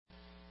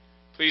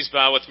Please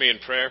bow with me in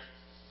prayer.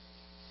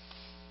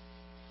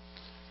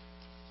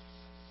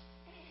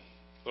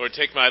 Lord,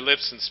 take my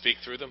lips and speak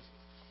through them.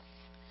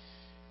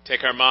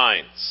 Take our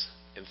minds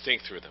and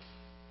think through them.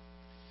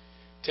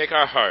 Take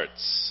our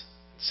hearts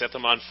and set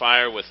them on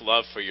fire with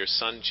love for your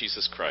Son,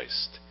 Jesus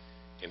Christ,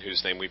 in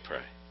whose name we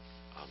pray.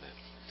 Amen.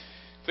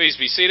 Please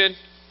be seated.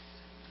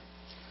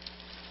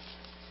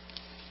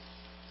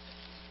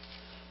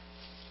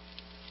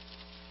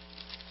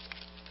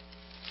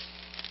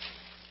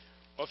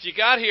 Well, if you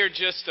got here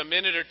just a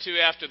minute or two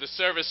after the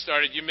service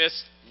started, you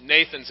missed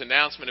Nathan's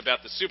announcement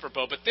about the Super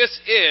Bowl. But this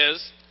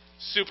is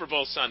Super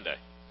Bowl Sunday.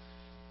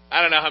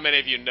 I don't know how many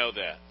of you know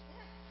that.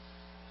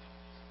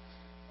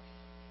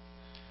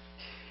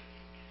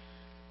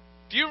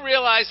 Do you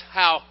realize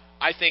how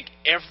I think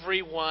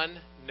everyone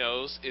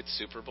knows it's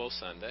Super Bowl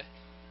Sunday?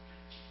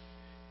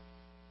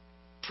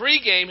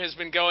 Pre-game has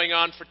been going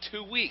on for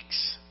 2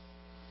 weeks.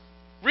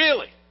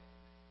 Really?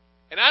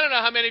 And I don't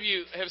know how many of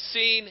you have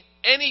seen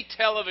any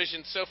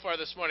television so far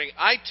this morning.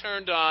 I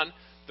turned on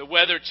the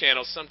Weather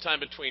Channel sometime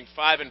between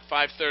 5 and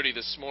 5:30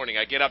 this morning.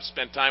 I get up,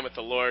 spend time with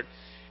the Lord,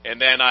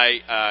 and then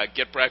I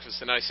get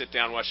breakfast, and then I sit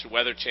down and watch the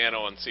Weather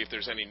Channel and see if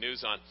there's any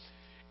news on.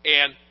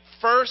 And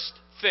first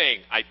thing,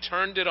 I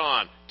turned it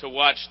on to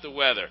watch the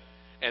weather,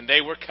 and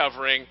they were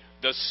covering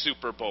the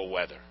Super Bowl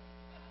weather.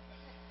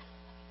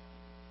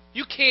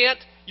 You can't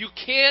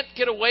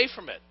get away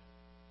from it.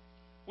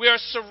 We are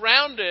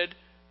surrounded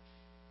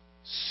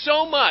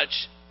so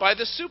much by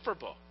the Super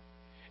Bowl.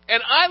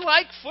 And I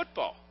like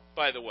football,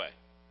 by the way.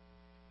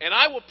 And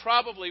I will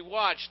probably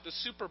watch the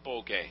Super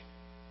Bowl game,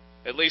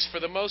 at least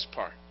for the most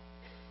part.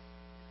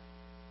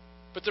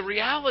 But the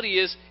reality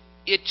is,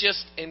 it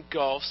just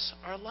engulfs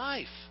our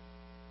life.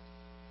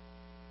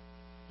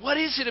 What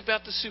is it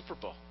about the Super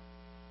Bowl?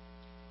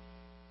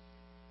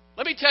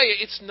 Let me tell you,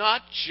 it's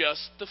not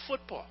just the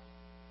football.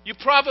 You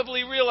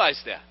probably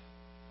realize that.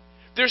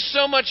 There's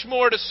so much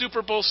more to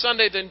Super Bowl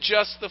Sunday than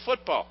just the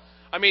football.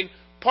 I mean,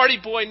 party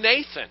boy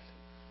Nathan.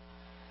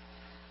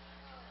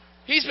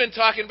 He's been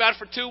talking about it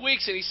for 2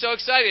 weeks, and he's so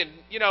excited.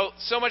 You know,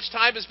 so much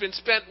time has been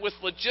spent with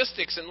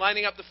logistics and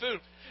lining up the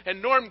food.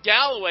 And Norm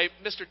Galloway,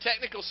 Mr.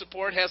 Technical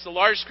Support, has the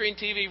large screen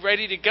TV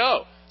ready to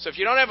go. So if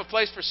you don't have a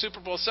place for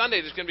Super Bowl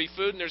Sunday, there's going to be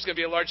food and there's going to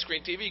be a large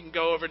screen TV. You can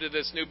go over to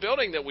this new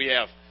building that we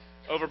have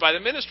over by the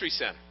Ministry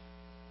Center.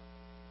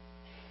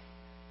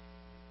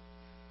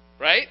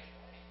 Right?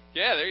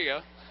 Yeah, there you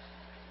go.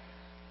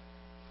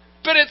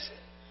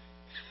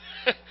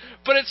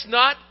 But it's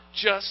not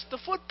just the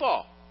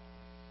football.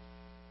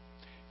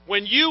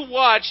 When you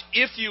watch,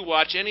 if you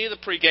watch any of the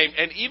pregame,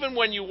 and even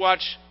when you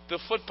watch the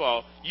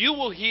football, you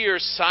will hear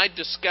side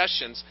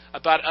discussions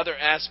about other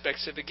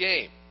aspects of the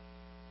game.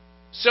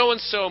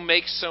 So-and-so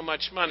makes so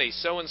much money.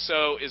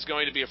 So-and-so is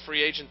going to be a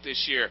free agent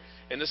this year,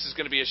 and this is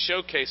going to be a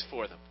showcase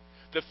for them.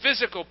 The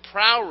physical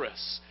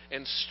prowess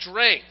and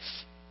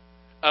strength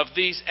of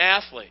these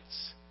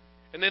athletes.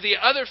 And then the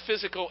other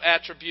physical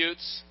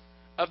attributes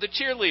of the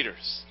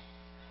cheerleaders.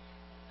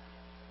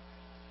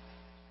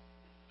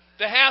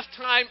 The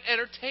halftime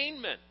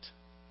entertainment.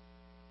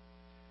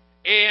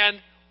 And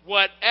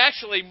what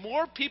actually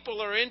more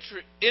people are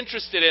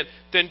interested in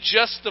than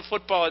just the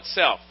football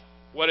itself.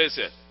 What is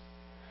it?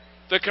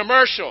 The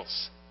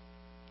commercials.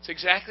 It's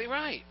exactly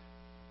right.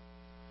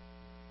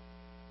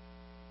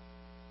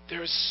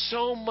 There is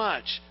so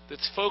much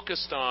that's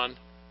focused on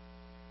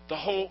the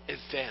whole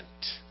event.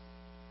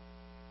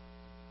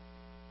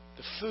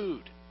 The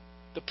food.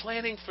 The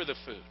planning for the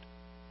food.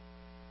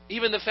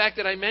 Even the fact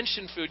that I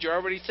mentioned food, you're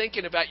already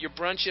thinking about your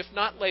brunch, if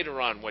not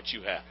later on, what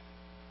you have.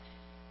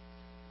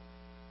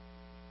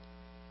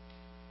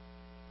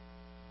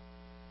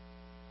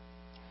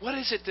 What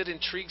is it that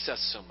intrigues us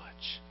so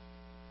much?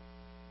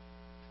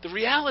 The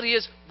reality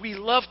is, we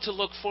love to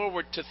look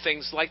forward to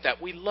things like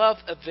that. We love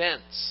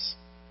events.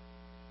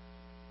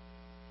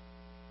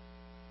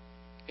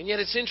 And yet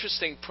it's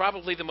interesting,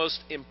 probably the most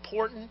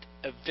important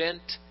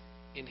event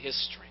in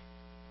history.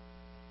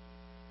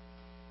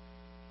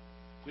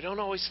 We don't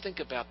always think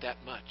about that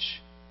much.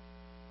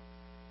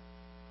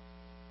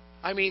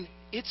 I mean,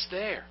 it's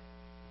there.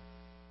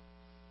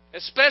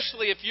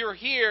 Especially if you're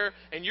here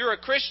and you're a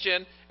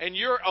Christian and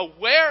you're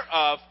aware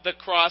of the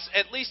cross,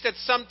 at least at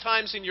some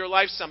times in your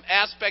life, some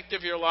aspect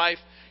of your life,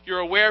 you're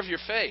aware of your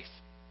faith.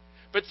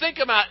 But think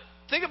about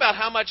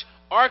how much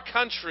our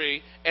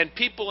country and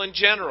people in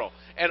general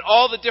and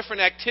all the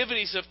different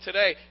activities of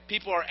today,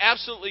 people are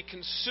absolutely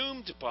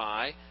consumed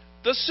by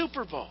the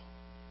Super Bowl.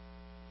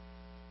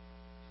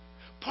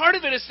 Part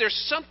of it is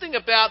there's something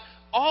about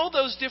all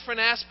those different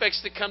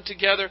aspects that come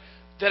together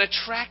that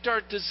attract our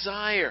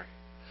desire.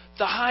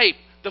 The hype,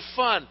 the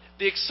fun,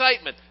 the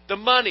excitement, the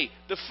money,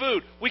 the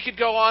food. We could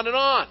go on and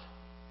on.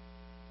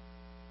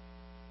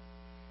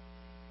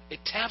 It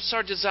taps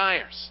our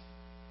desires.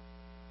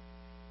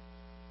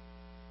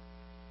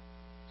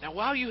 Now,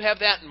 while you have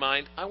that in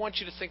mind, I want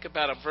you to think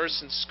about a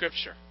verse in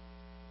Scripture.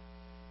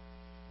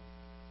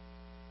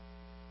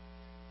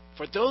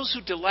 For those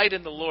who delight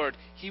in the Lord,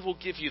 He will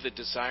give you the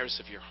desires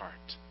of your heart.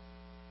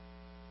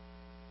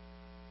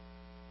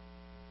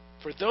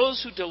 For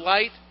those who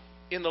delight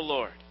in the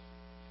Lord,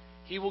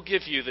 He will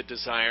give you the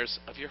desires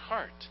of your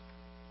heart.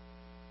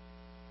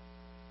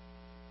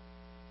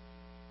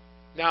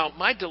 Now,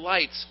 my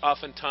delights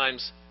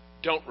oftentimes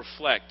don't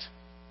reflect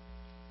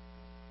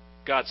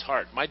God's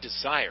heart. My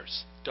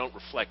desires don't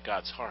reflect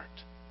God's heart.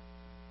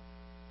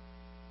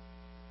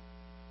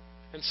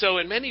 And so,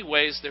 in many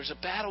ways, there's a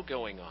battle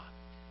going on.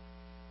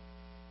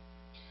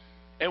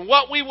 And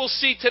what we will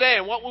see today,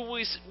 and what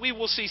we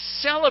will see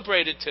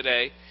celebrated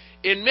today,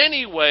 in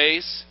many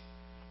ways,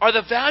 are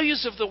the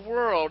values of the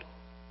world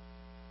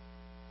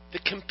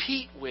that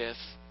compete with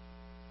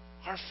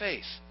our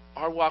faith,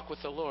 our walk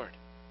with the Lord,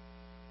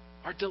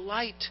 our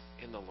delight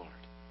in the Lord.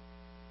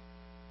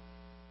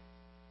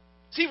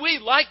 See, we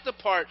like the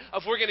part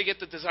of we're going to get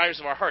the desires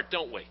of our heart,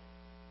 don't we?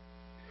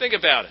 Think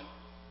about it.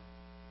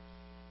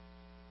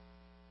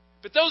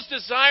 But those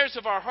desires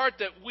of our heart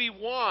that we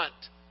want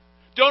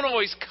don't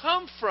always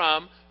come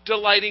from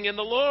delighting in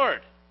the Lord.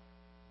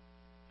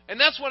 And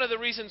that's one of the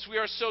reasons we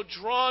are so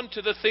drawn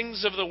to the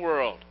things of the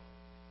world,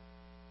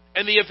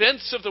 and the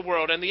events of the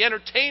world, and the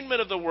entertainment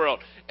of the world,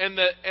 and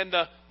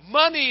the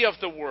money of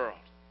the world.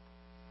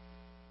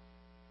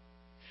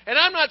 And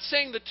I'm not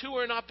saying the two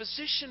are in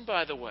opposition,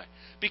 by the way,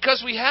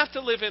 because we have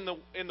to live in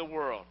the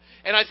world.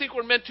 And I think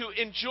we're meant to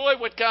enjoy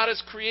what God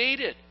has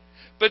created.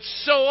 But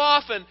so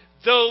often,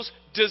 those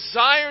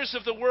desires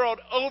of the world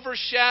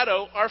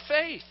overshadow our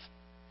faith.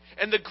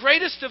 And the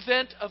greatest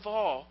event of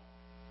all,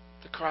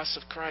 the cross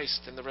of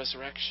Christ and the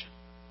resurrection.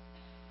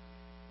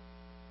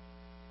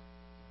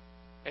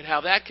 And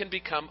how that can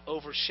become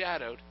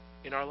overshadowed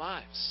in our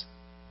lives.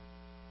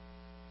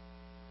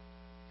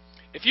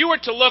 If you were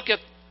to look at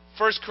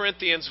 1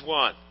 Corinthians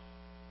 1,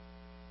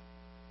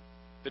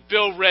 that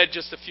Bill read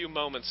just a few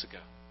moments ago,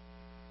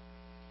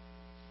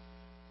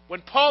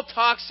 when Paul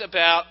talks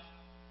about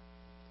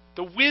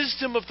the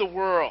wisdom of the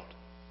world,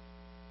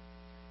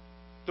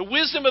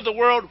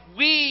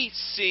 we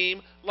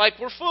seem like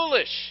we're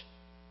foolish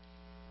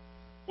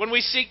when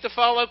we seek to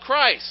follow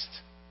Christ,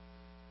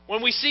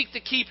 when we seek to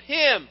keep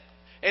Him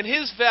and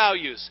His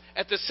values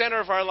at the center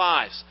of our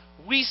lives.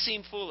 We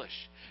seem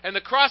foolish. And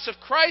the cross of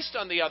Christ,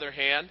 on the other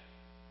hand,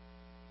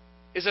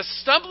 is a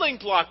stumbling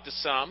block to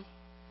some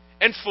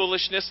and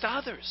foolishness to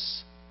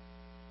others.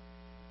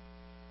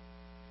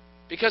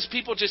 Because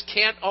people just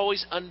can't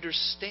always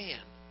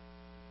understand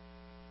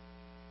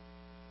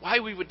why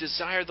we would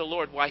desire the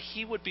Lord, why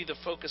He would be the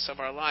focus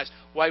of our lives,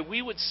 why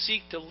we would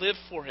seek to live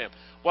for Him,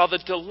 while the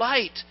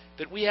delight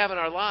that we have in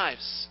our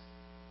lives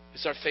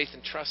is our faith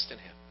and trust in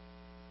Him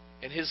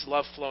and His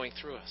love flowing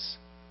through us.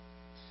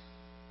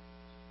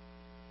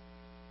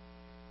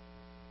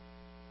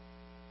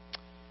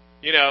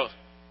 You know,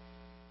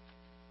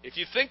 if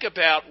you think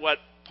about what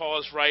Paul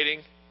is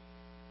writing,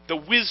 the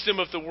wisdom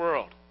of the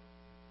world,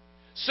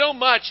 so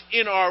much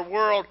in our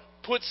world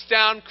puts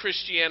down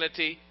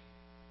Christianity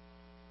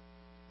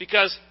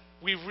because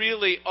we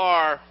really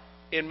are,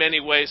 in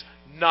many ways,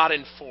 not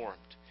informed.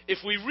 If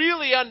we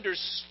really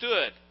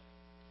understood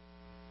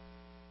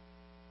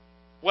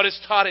what is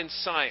taught in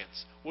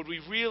science, would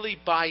we really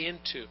buy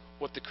into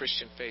what the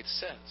Christian faith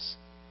says?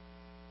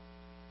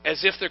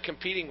 As if they're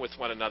competing with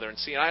one another. And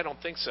see, I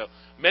don't think so.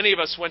 Many of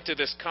us went to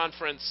this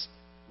conference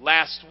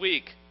last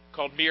week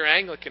called Mere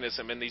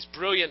Anglicanism, and these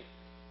brilliant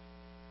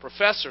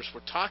professors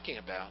were talking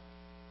about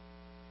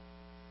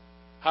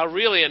how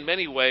really, in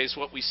many ways,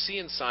 what we see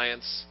in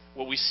science,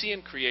 what we see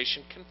in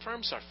creation,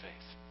 confirms our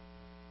faith.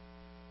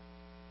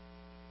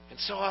 And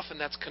so often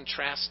that's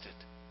contrasted.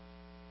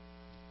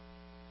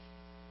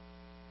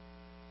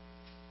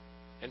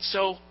 And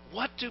so,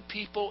 what do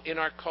people in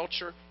our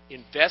culture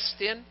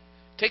invest in?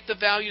 Take the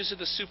values of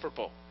the Super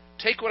Bowl.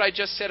 Take what I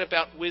just said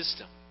about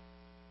wisdom.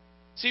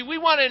 See, we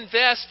want to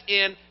invest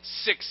in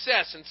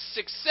success, and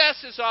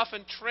success is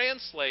often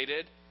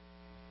translated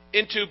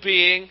into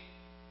being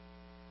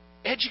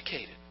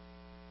educated.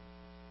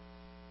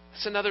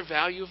 That's another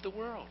value of the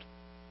world.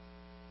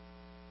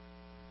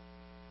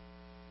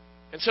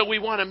 And so we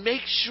want to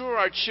make sure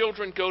our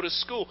children go to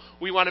school.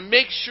 We want to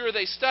make sure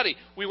they study.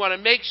 We want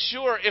to make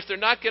sure, if they're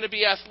not going to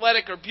be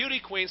athletic or beauty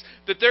queens,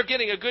 that they're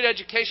getting a good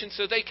education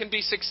so they can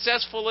be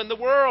successful in the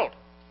world.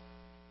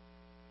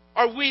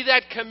 Are we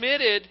that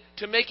committed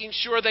to making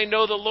sure they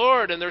know the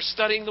Lord and they're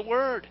studying the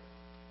Word?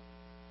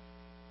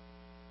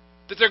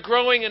 That they're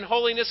growing in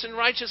holiness and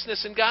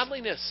righteousness and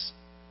godliness?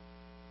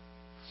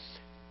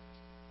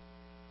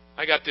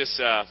 I got this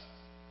ad.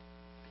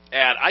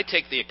 I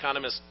take The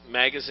Economist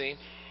magazine,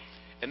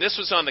 and this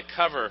was on the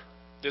cover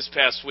this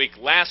past week.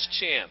 Last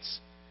chance.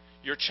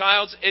 Your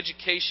child's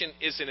education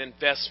is an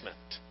investment.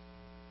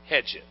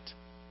 Hedge it.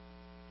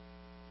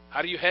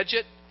 How do you hedge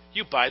it?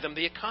 You buy them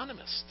The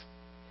Economist,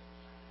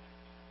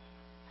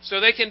 so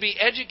they can be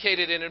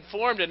educated and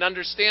informed and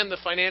understand the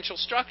financial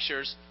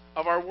structures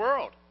of our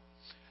world.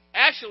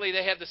 Actually,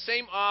 they had the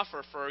same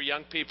offer for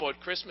young people at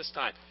Christmas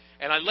time.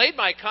 And I laid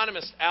my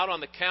Economist out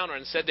on the counter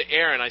and said to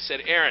Aaron, I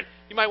said, Aaron,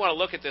 you might want to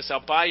look at this. I'll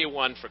buy you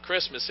one for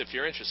Christmas if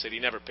you're interested. He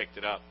never picked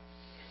it up.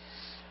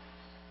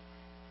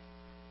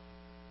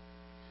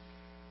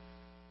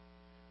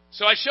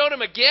 So I showed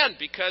him again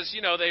because,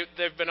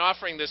 they've been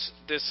offering this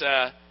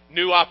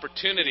new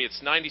opportunity.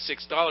 It's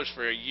 $96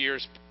 for a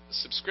year's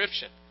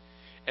subscription.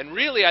 And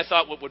really, I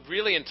thought what would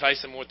really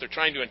entice them, what they're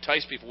trying to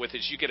entice people with,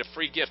 is you get a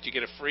free gift. You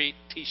get a free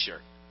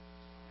T-shirt.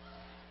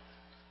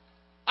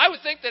 I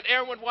would think that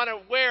Aaron would want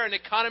to wear an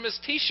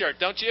Economist T-shirt,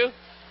 don't you?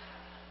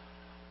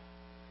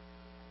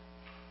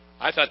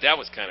 I thought that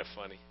was kind of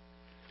funny.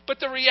 But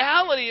the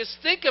reality is,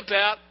 think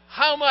about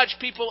how much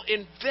people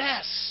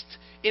invest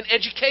in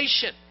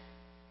education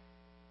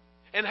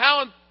and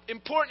how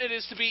important it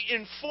is to be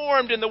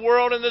informed in the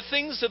world and the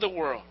things of the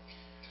world.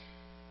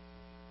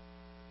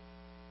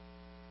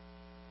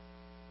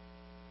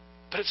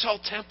 But it's all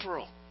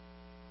temporal.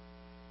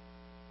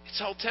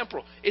 It's all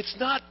temporal. It's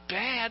not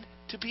bad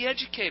to be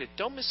educated.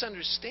 Don't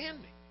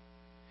misunderstand me.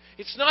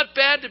 It's not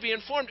bad to be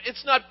informed.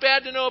 It's not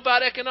bad to know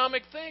about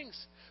economic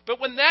things. But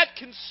when that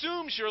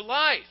consumes your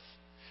life,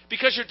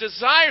 because your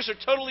desires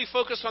are totally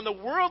focused on the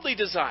worldly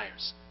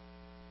desires,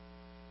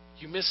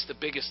 you miss the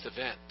biggest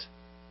event.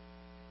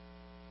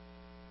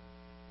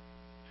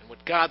 And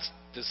what God's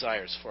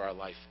desires for our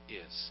life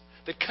is,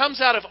 that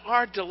comes out of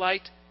our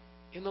delight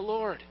in the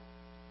Lord.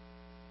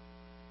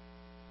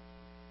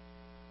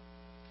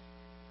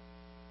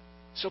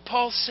 So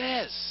Paul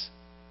says,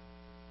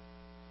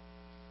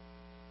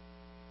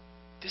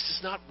 this is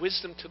not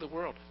wisdom to the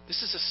world.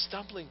 This is a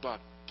stumbling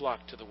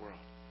block to the world.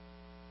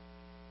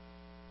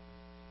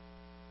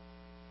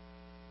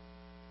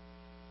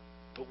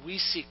 But we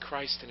see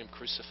Christ and Him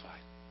crucified.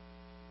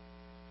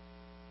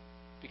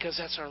 Because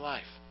that's our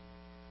life.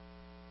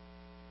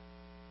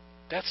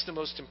 That's the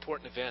most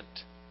important event.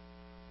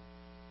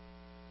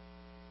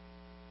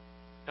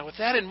 Now, with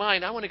that in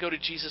mind, I want to go to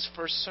Jesus'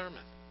 first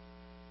sermon.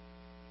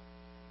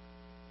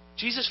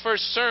 Jesus'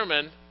 first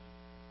sermon,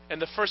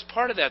 and the first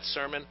part of that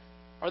sermon,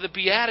 are the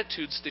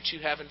Beatitudes that you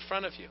have in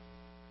front of you.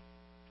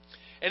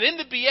 And in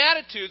the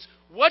Beatitudes,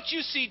 what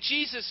you see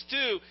Jesus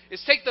do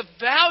is take the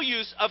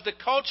values of the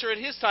culture at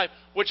His time,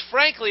 which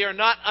frankly are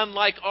not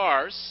unlike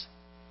ours.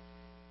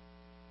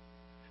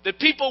 That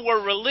people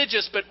were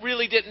religious but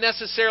really didn't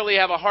necessarily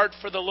have a heart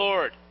for the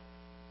Lord.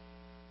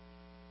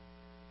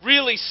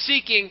 Really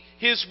seeking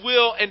His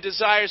will and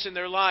desires in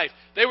their life.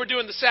 They were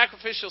doing the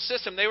sacrificial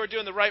system. They were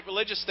doing the right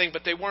religious thing,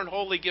 but they weren't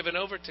wholly given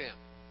over to Him.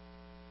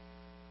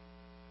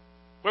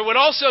 Where what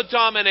also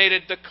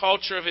dominated the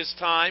culture of His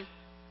time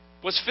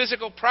was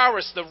physical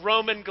prowess, the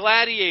Roman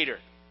gladiator.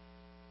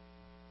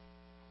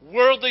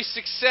 Worldly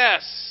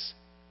success.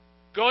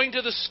 Going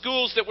to the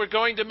schools that were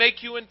going to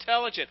make you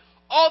intelligent.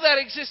 All that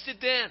existed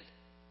then.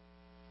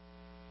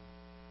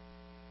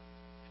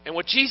 And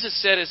what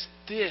Jesus said is,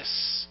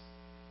 this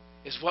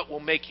is what will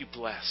make you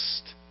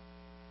blessed.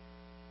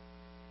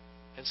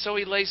 And so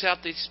He lays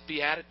out these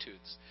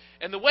Beatitudes.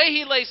 And the way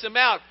He lays them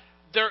out,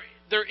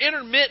 they're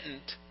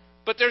intermittent,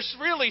 but there's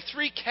really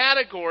three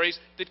categories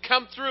that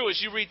come through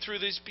as you read through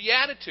these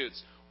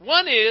Beatitudes.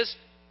 One is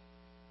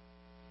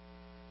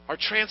our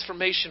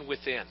transformation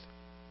within.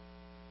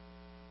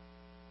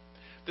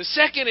 The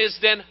second is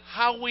then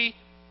how we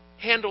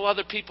handle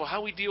other people,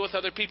 how we deal with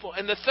other people.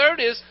 And the third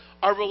is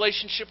our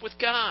relationship with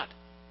God.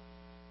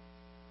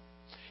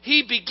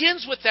 He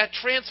begins with that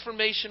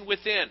transformation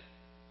within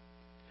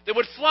that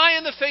would fly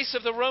in the face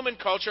of the Roman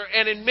culture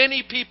and in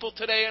many people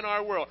today in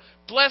our world.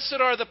 Blessed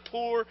are the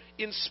poor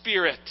in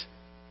spirit.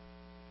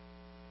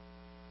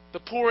 The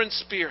poor in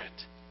spirit.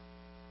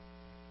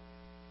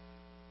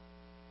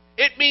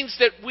 It means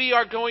that we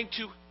are going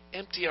to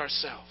empty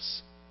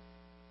ourselves.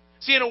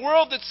 See, in a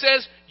world that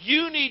says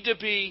you need to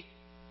be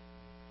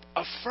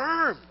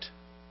affirmed,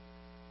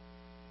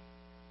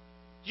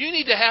 you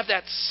need to have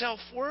that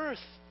self-worth.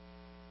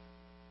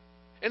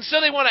 And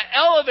so they want to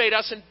elevate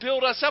us and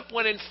build us up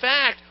when in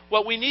fact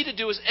what we need to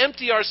do is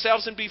empty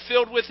ourselves and be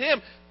filled with Him.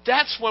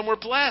 That's when we're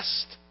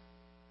blessed.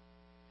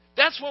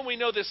 That's when we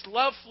know this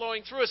love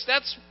flowing through us.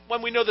 That's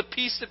when we know the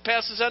peace that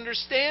passes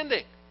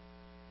understanding.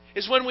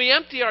 Is when we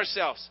empty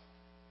ourselves.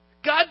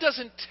 God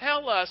doesn't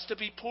tell us to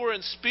be poor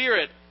in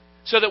spirit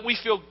so that we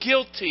feel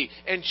guilty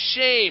and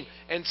shame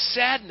and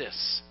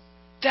sadness.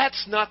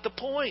 That's not the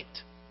point.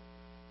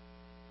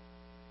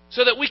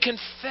 So that we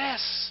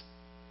confess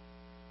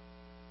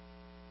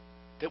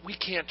that we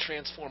can't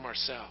transform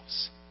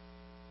ourselves.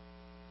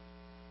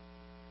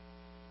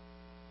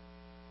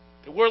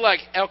 That we're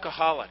like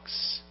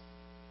alcoholics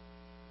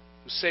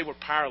who say we're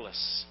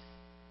powerless.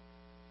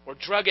 Or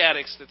drug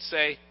addicts that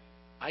say,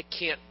 I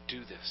can't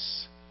do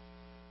this.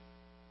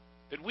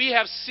 That we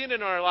have sin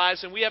in our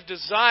lives and we have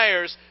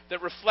desires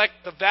that reflect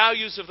the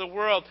values of the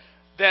world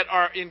that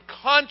are in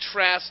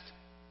contrast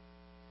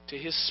to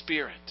His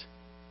Spirit.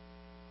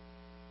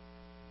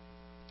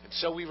 And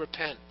so we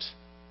repent.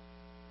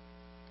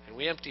 And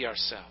we empty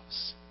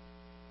ourselves.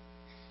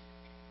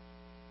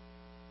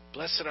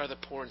 Blessed are the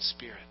poor in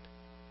spirit,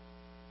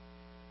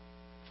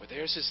 for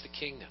theirs is the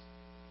kingdom.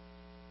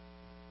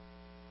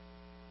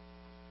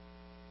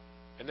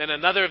 And then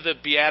another of the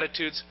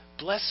Beatitudes,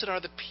 blessed are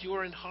the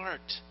pure in heart.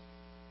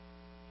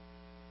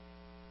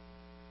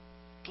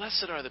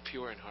 Blessed are the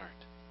pure in heart.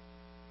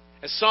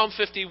 As Psalm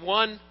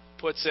 51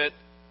 puts it,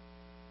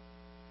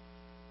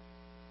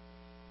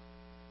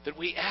 that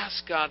we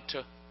ask God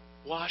to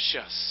wash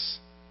us,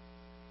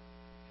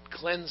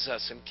 cleanse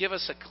us, and give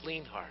us a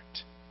clean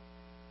heart.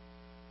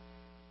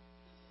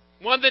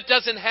 One that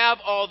doesn't have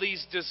all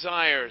these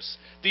desires,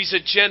 these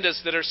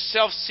agendas that are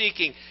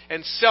self-seeking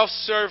and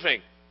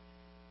self-serving,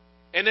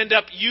 and end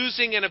up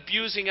using and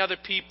abusing other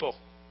people.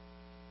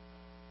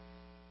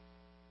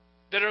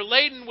 That are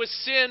laden with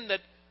sin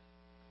that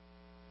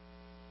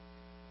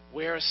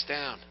wear us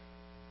down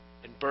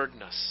and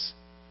burden us.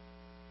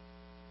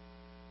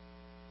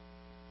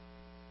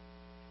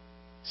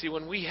 See,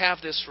 when we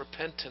have this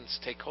repentance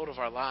take hold of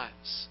our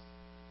lives,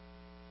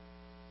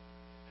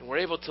 and we're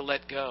able to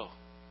let go,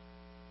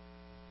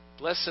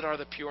 blessed are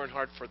the pure in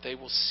heart, for they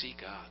will see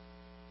God.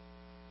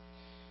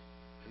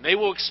 And they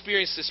will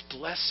experience this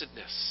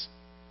blessedness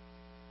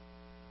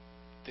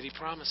that He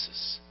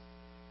promises.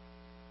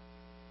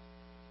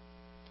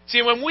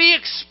 See, when we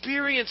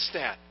experience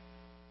that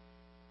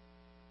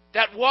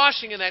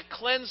washing and that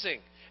cleansing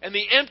and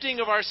the emptying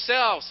of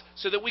ourselves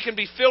so that we can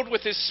be filled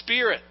with His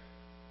Spirit,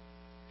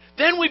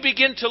 then we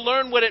begin to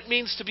learn what it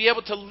means to be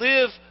able to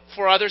live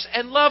for others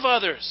and love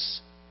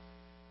others.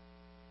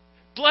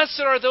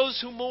 Blessed are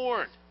those who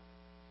mourn.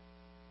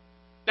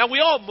 Now, we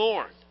all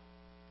mourn.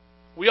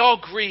 We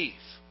all grieve.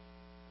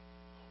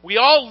 We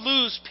all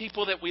lose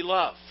people that we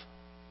love.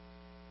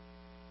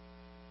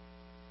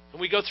 And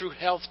we go through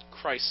health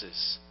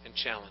crises and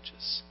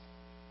challenges.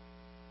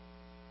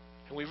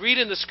 And we read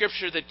in the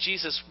Scripture that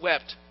Jesus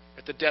wept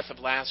at the death of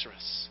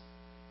Lazarus.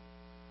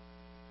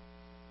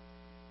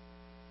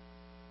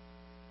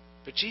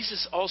 But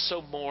Jesus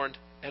also mourned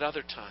at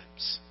other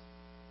times.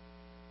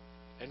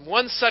 And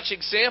one such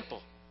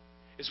example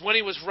is when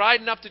He was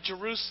riding up to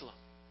Jerusalem.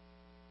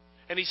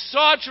 And He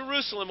saw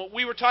Jerusalem, what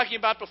we were talking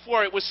about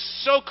before. It was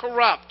so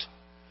corrupt.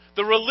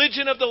 The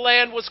religion of the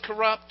land was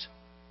corrupt.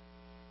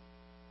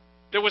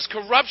 There was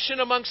corruption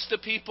amongst the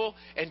people,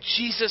 and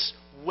Jesus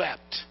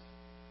wept.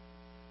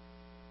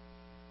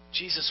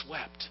 Jesus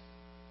wept.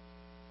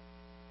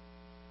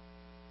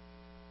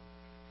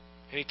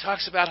 And He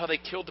talks about how they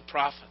killed the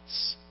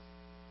prophets.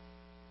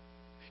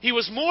 He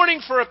was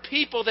mourning for a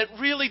people that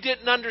really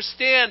didn't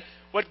understand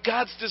what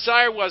God's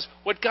desire was,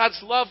 what God's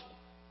love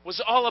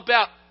was all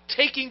about,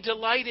 taking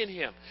delight in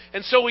Him.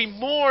 And so He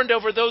mourned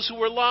over those who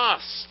were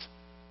lost.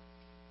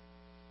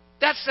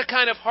 That's the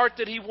kind of heart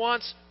that He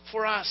wants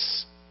for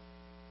us.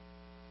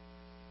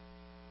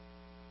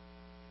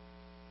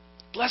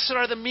 Blessed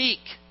are the meek.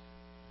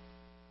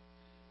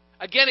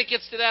 Again, it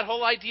gets to that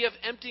whole idea of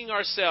emptying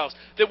ourselves,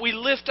 that we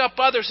lift up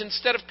others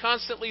instead of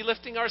constantly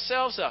lifting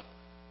ourselves up.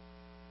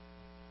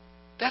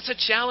 That's a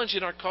challenge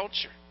in our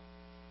culture,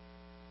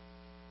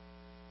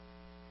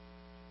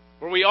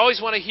 where we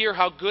always want to hear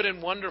how good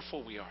and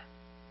wonderful we are.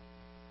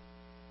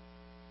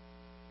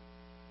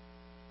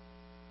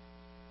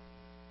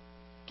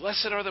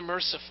 Blessed are the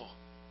merciful.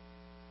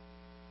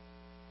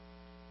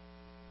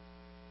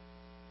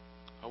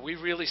 Are we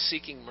really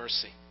seeking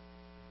mercy?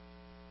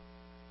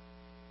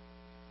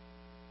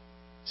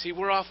 See,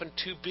 we're often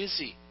too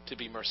busy to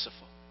be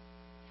merciful.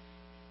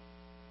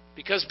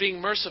 Because being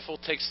merciful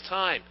takes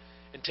time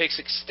and takes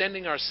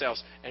extending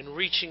ourselves and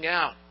reaching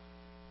out.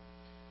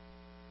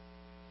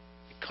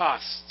 It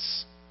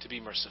costs to be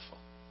merciful.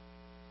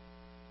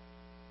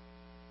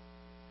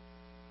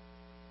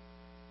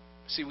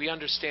 See, we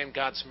understand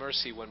God's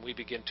mercy when we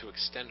begin to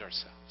extend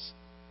ourselves.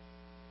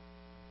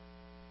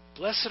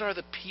 Blessed are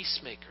the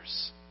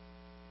peacemakers.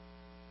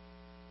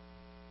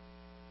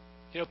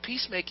 You know,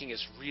 peacemaking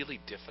is really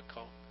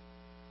difficult.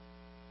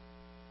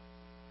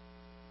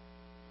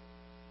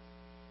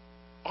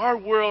 Our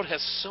world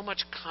has so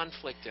much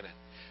conflict in it.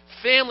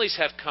 Families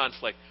have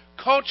conflict.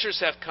 Cultures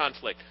have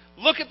conflict.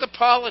 Look at the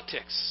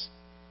politics.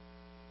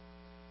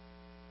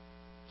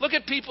 Look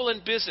at people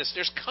in business.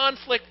 There's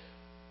conflict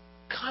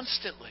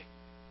constantly.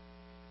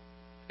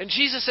 And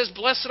Jesus says,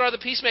 blessed are the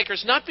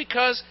peacemakers, not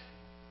because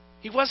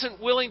He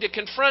wasn't willing to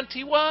confront.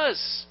 He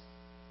was.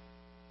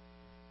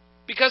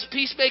 Because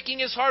peacemaking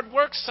is hard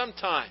work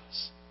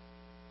sometimes.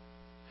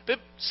 But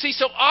see,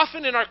 so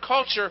often in our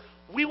culture,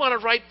 we want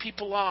to write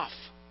people off.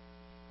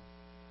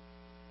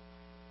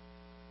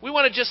 We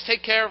want to just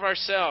take care of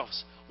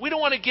ourselves. We don't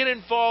want to get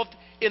involved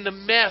in the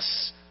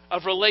mess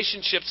of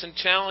relationships and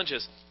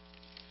challenges.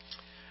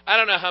 I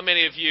don't know how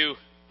many of you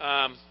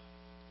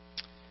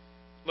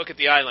look at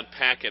the Island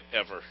Packet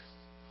ever.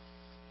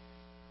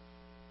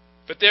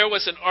 But there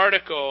was an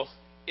article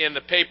in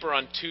the paper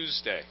on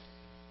Tuesday.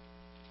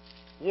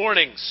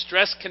 Warning,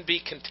 stress can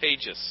be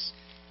contagious.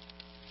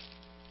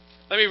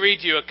 Let me read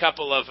you a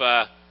couple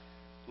of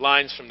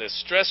lines from this.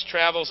 Stress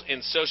travels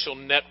in social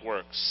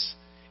networks.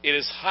 It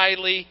is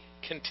highly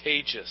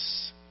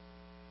contagious.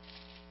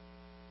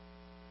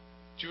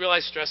 Do you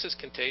realize stress is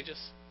contagious?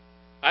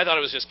 I thought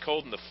it was just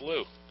cold and the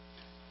flu.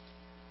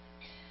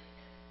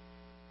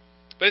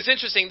 But it's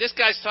interesting. This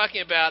guy's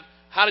talking about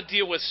how to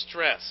deal with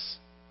stress.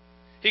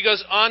 He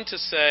goes on to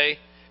say,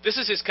 this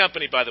is his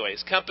company, by the way.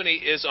 His company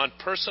is on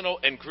personal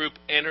and group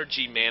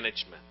energy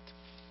management.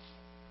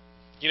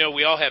 You know,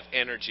 we all have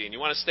energy, and you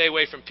want to stay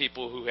away from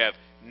people who have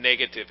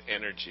negative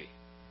energy.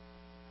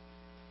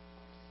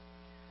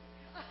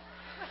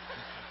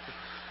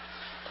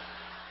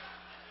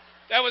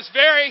 That was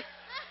very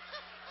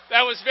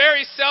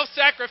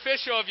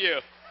self-sacrificial of you.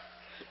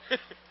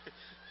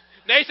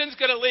 Nathan's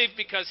going to leave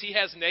because he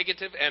has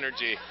negative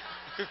energy.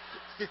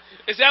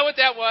 Is that what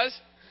that was?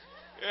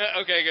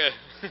 Okay, good.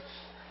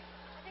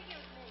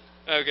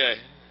 Okay.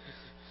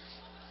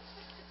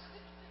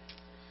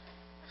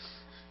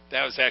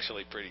 That was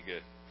actually pretty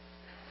good.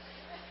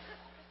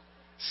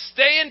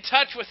 Stay in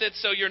touch with it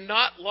so you're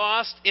not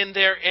lost in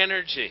their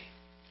energy.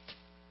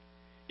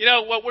 You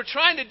know, what we're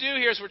trying to do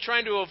here is we're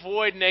trying to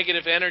avoid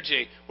negative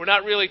energy. We're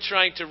not really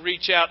trying to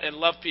reach out and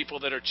love people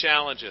that are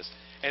challenges.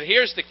 And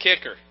here's the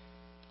kicker.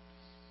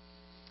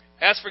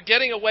 As for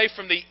getting away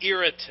from the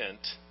irritant,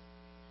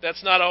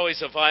 that's not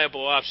always a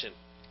viable option.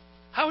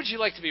 How would you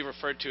like to be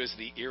referred to as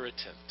the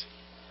irritant?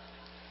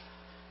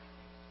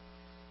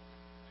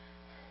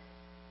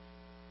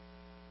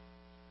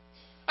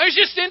 It's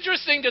just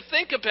interesting to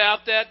think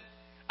about that.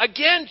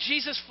 Again,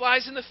 Jesus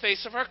flies in the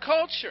face of our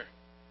culture.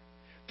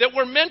 That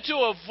we're meant to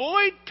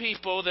avoid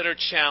people that are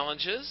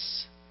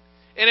challenges.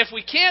 And if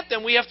we can't,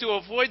 then we have to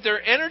avoid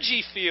their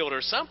energy field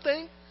or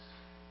something.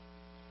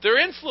 Their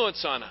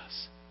influence on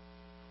us.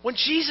 When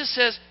Jesus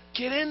says,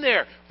 get in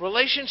there.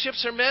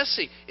 Relationships are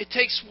messy. It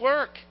takes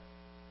work.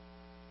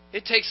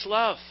 It takes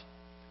love.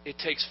 It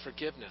takes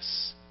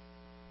forgiveness.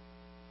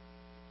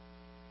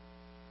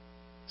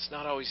 It's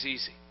not always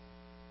easy.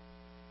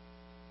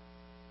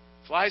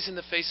 Flies in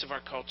the face of our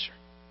culture.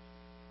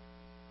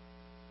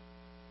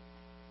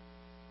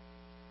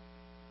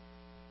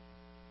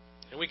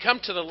 And we come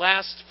to the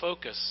last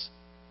focus,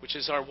 which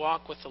is our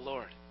walk with the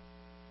Lord.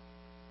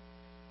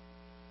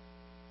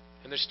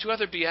 And there's two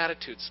other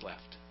Beatitudes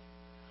left.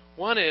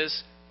 One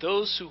is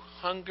those who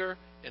hunger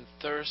and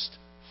thirst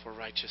for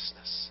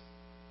righteousness.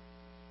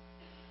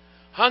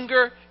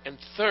 Hunger and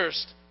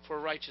thirst for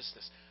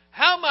righteousness.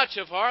 How much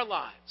of our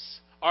lives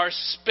are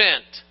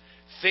spent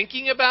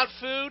thinking about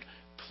food,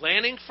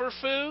 planning for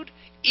food,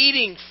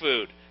 eating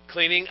food,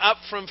 cleaning up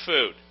from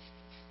food?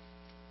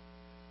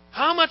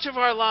 How much of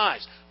our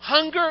lives?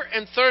 Hunger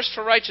and thirst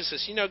for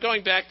righteousness. You know,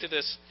 going back to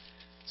this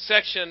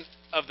section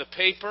of the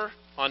paper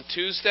on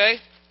Tuesday,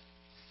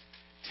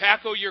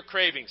 tackle your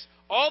cravings.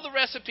 All the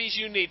recipes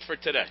you need for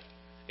today,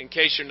 in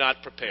case you're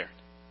not prepared.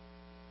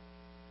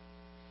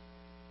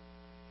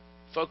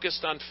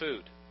 Focused on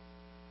food.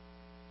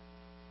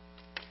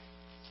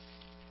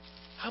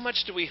 How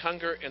much do we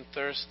hunger and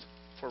thirst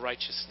for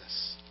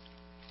righteousness?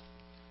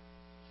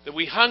 That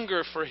we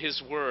hunger for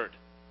His Word.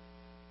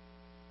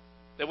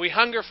 That we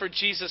hunger for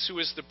Jesus, who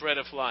is the bread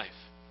of life.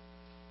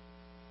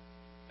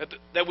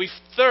 That we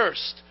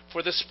thirst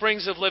for the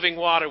springs of living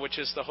water, which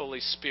is the Holy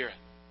Spirit.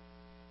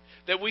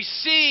 That we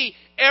see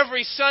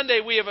every Sunday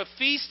we have a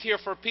feast here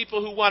for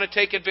people who want to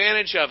take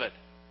advantage of it.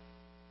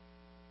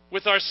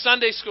 With our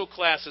Sunday school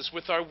classes,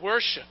 with our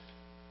worship.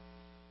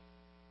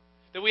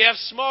 That we have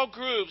small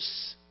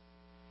groups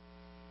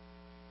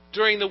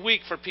during the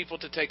week for people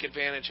to take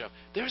advantage of.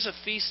 There's a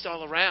feast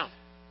all around.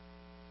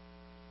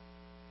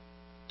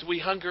 Do we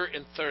hunger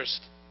and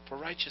thirst for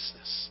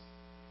righteousness?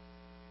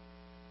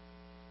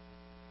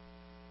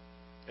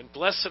 And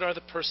blessed are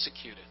the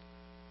persecuted,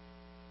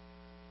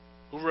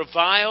 who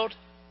reviled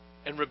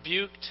and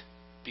rebuked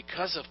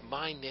because of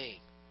my name.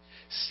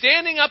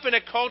 Standing up in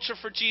a culture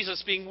for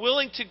Jesus, being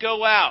willing to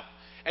go out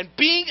and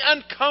being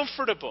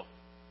uncomfortable.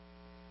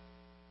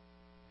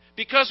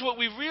 Because what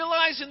we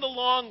realize in the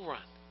long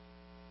run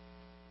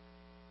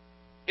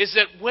is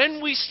that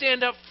when we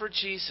stand up for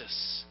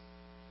Jesus,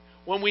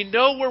 when we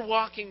know we're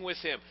walking with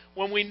Him,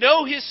 when we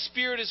know His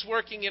Spirit is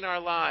working in our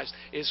lives,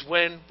 is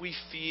when we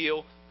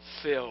feel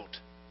filled.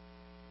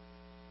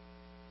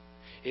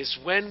 Is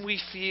when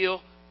we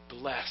feel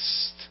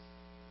blessed.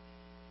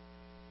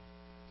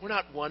 We're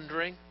not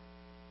wondering.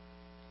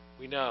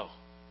 We know.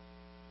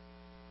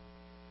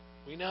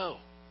 We know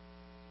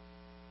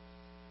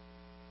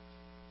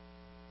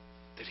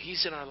that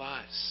He's in our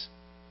lives.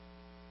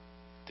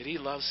 That He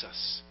loves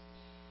us.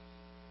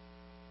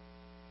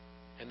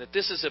 And that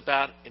this is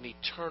about an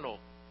eternal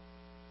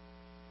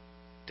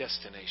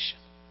destination.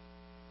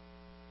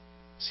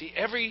 See,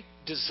 every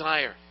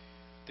desire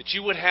that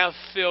you would have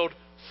filled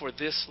for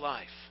this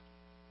life,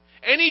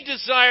 any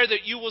desire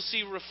that you will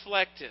see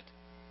reflected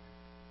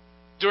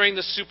during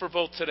the Super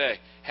Bowl today,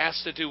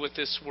 has to do with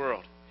this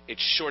world.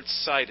 It's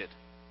short-sighted.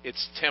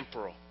 It's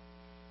temporal.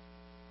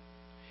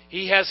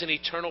 He has an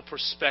eternal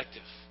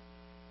perspective.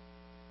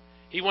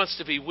 He wants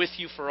to be with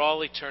you for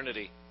all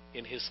eternity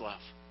in His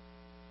love.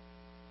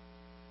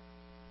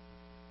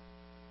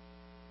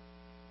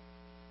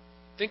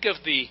 Think of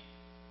the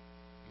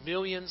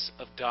millions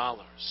of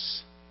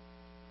dollars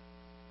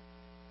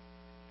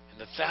and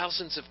the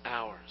thousands of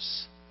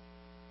hours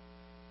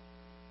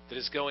that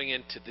is going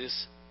into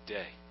this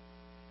day.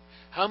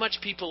 How much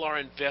people are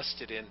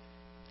invested in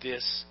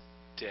this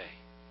day?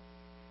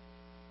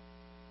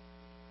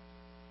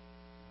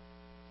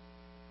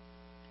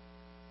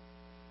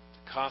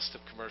 The cost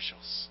of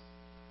commercials.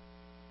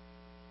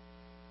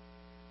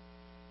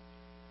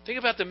 Think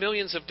about the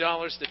millions of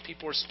dollars that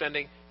people are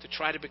spending to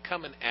try to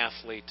become an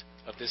athlete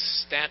of this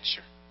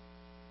stature.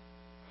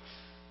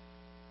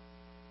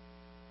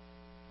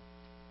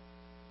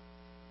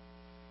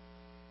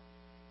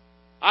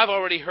 I've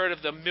already heard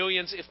of the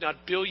millions, if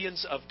not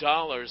billions of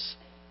dollars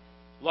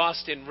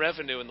lost in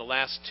revenue in the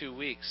last 2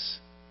 weeks,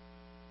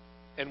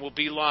 and will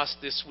be lost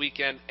this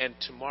weekend and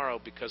tomorrow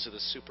because of the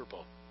Super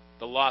Bowl,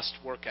 the lost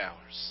work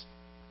hours.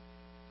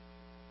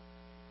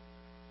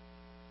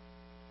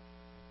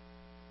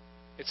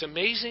 It's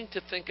amazing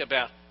to think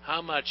about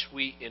how much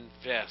we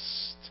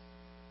invest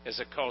as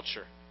a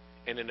culture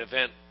in an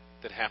event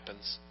that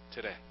happens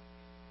today.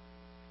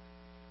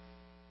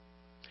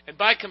 And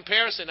by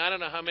comparison, I don't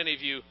know how many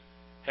of you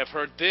have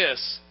heard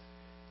this.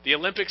 The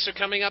Olympics are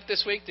coming up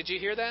this week. Did you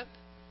hear that?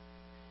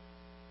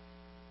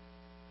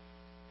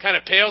 Kind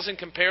of pales in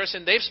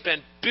comparison. They've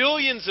spent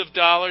billions of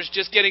dollars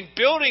just getting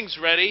buildings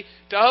ready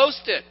to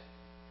host it.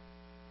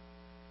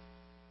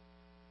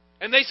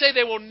 And they say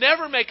they will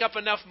never make up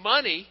enough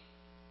money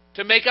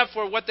to make up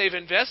for what they've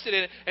invested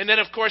in it. And then,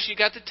 of course, you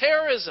got the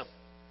terrorism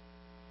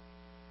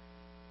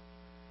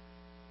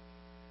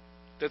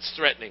that's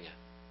threatening it.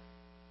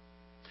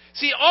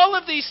 See, all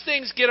of these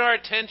things get our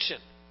attention.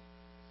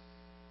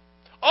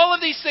 All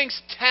of these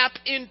things tap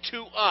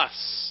into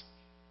us.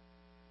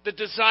 The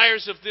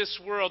desires of this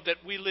world that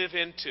we live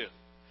into.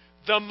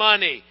 The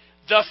money,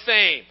 the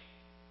fame.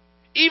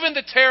 Even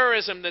the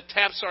terrorism that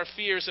taps our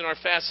fears and our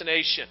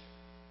fascination.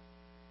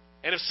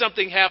 And if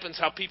something happens,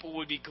 how people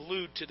will be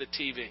glued to the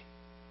TV.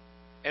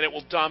 And it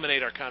will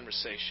dominate our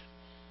conversation.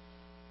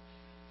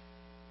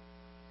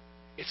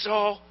 It's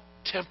all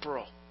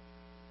temporal.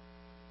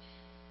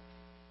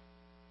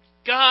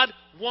 God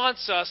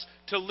wants us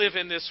to live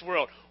in this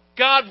world.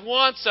 God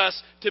wants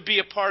us to be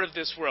a part of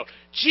this world.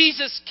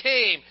 Jesus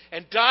came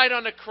and died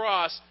on the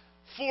cross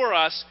for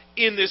us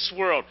in this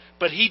world.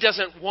 But He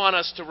doesn't want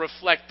us to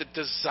reflect the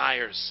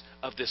desires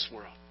of this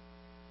world.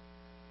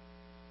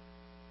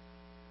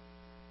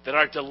 That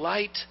our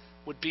delight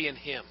would be in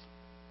Him.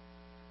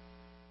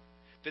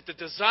 That the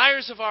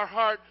desires of our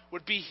heart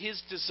would be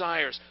His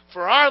desires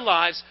for our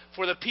lives,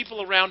 for the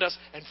people around us,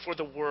 and for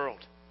the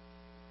world.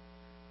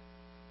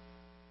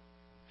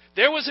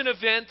 There was an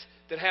event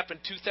that happened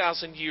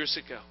 2,000 years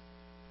ago.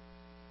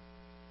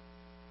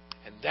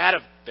 And that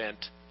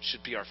event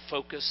should be our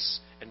focus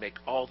and make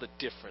all the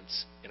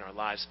difference in our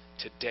lives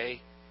today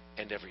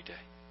and every day.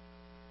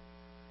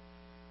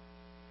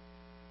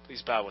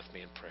 Please bow with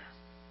me in prayer.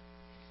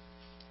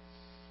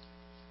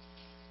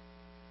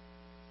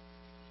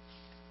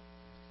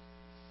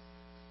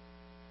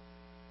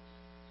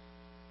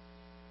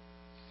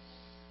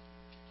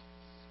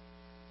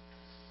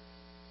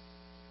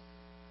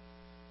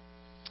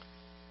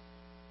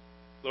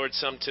 Lord,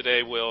 some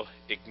today will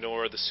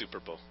ignore the Super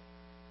Bowl.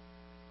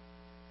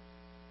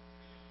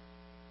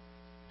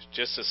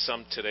 Just as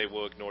some today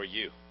will ignore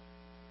you.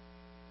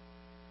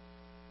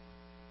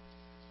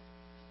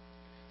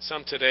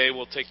 Some today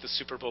will take the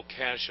Super Bowl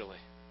casually.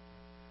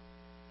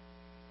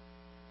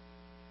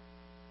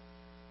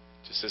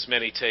 Just as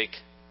many take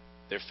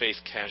their faith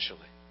casually.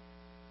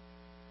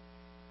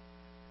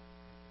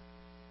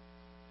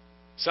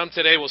 Some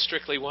today will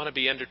strictly want to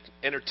be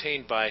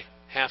entertained by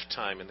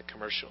halftime in the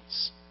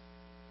commercials.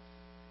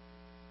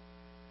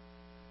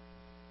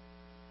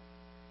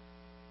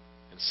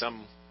 And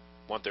some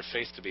want their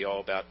faith to be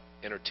all about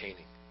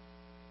entertaining,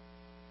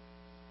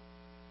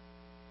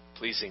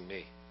 pleasing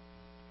me.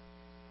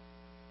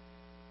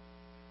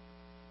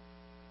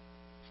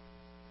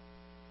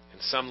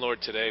 And some,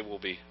 Lord, today will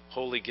be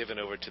wholly given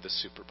over to the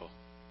Super Bowl,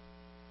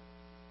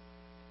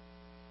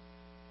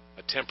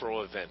 a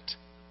temporal event,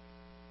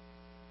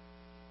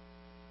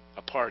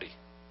 a party,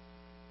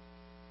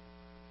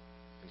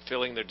 and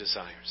filling their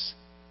desires.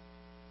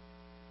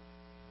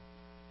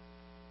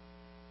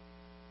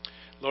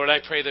 Lord, I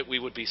pray that we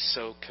would be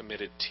so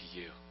committed to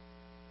you.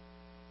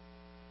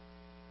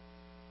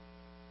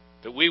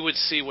 That we would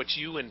see what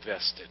you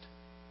invested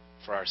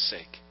for our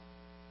sake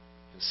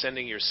in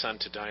sending your Son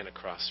to die on a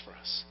cross for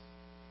us.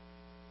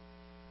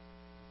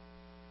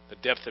 The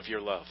depth of your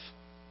love.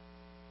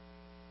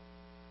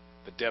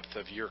 The depth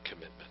of your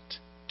commitment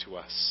to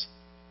us.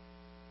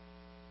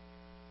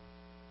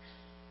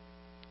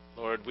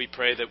 Lord, we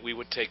pray that we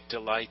would take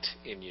delight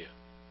in you.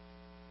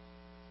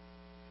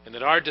 And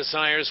that our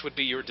desires would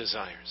be your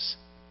desires.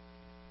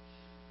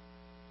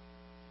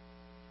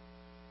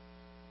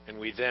 And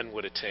we then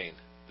would attain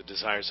the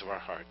desires of our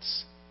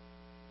hearts,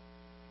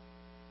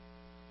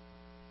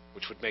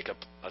 which would make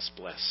us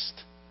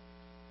blessed.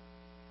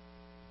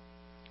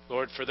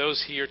 Lord, for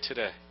those here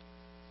today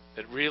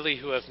that really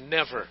who have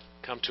never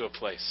come to a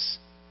place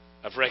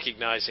of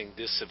recognizing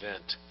this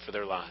event for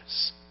their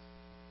lives,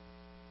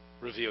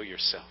 reveal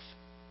yourself.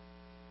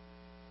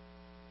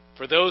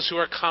 For those who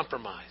are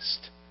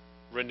compromised,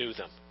 renew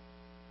them.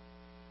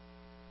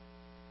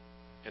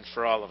 And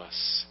for all of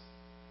us,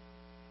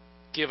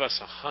 give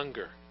us a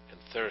hunger and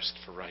thirst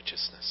for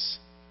righteousness.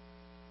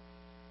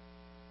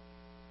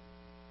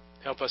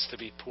 Help us to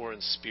be poor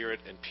in spirit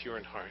and pure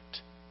in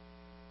heart.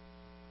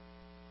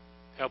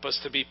 Help us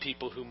to be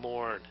people who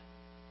mourn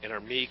and are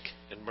meek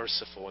and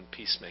merciful and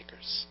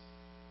peacemakers.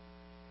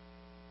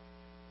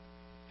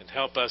 And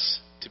help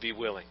us to be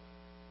willing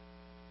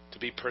to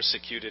be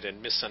persecuted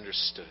and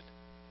misunderstood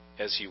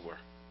as you were.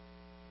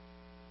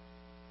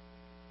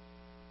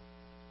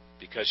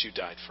 because you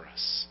died for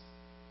us.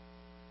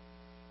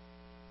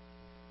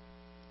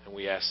 And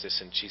we ask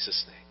this in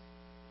Jesus' name.